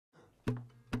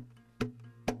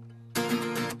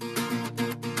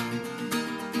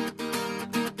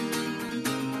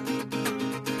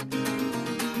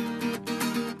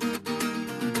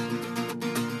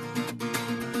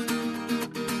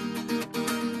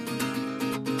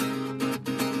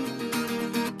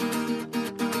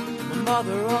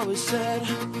father always said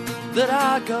that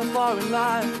I'd go far in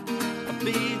life, I'd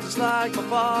be just like my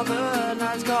father.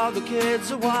 Nights called the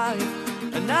kids a wife,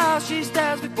 and now she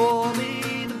stands before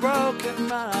me, the broken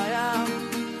man I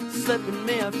am, slipping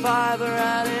me a fiver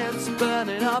and it's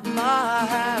burning up my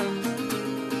hands,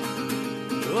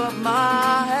 up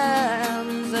my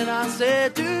hands. And I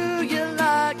said, do you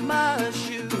like my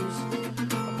shoes?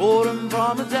 I bought them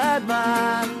from a dead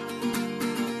man.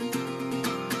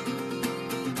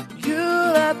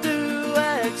 You'll have to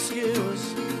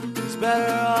excuse, it's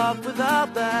better off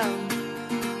without them.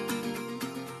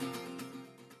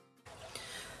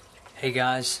 Hey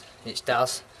guys, it's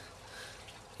Daz.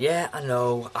 Yeah, I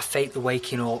know, I faked the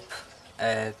waking up.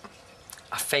 I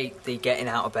faked the getting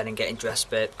out of bed and getting dressed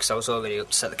bit because I was already up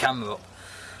to set the camera up.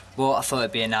 But I thought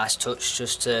it'd be a nice touch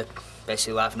just to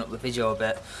basically liven up the video a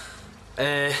bit.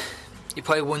 You're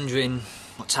probably wondering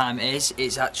what time it is.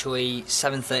 It's actually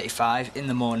 7:35 in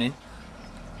the morning.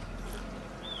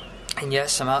 And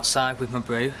yes, I'm outside with my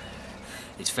brew.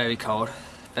 It's very cold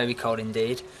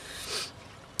indeed.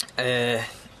 The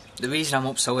reason I'm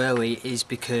up so early is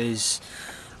because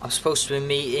I'm supposed to be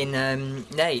meeting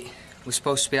Nate. We're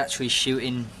supposed to be actually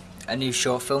shooting a new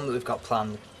short film that we've got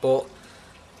planned, but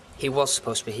he was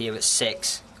supposed to be here at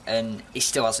 6 and he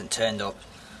still hasn't turned up.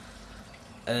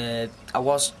 I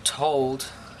was told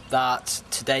that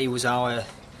today was our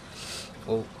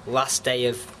last day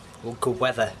of good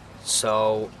weather,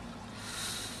 so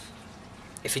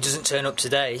if he doesn't turn up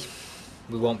today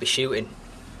we won't be shooting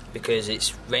because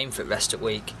it's rain for the rest of the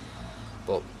week.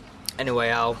 But anyway,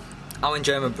 I'll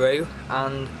enjoy my brew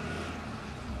and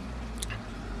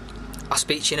I'll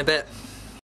speak to you in a bit.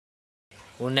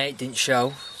 Well, Nate didn't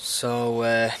show, so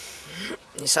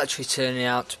it's actually turning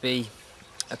out to be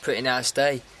a pretty nice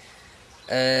day.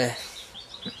 I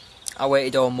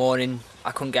waited all morning,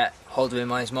 I couldn't get hold of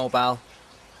him on his mobile.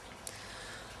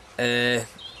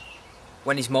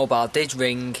 When his mobile did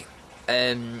ring,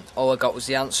 all I got was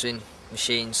the answering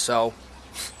machine, so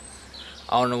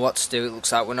I don't know what to do. It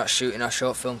looks like we're not shooting our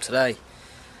short film today.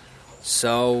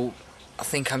 So I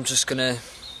think I'm just gonna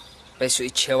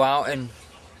basically chill out and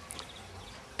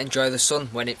enjoy the sun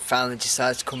when it finally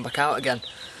decides to come back out again.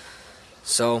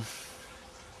 So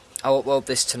I'll upload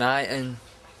this tonight and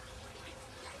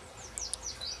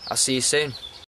I'll see you soon.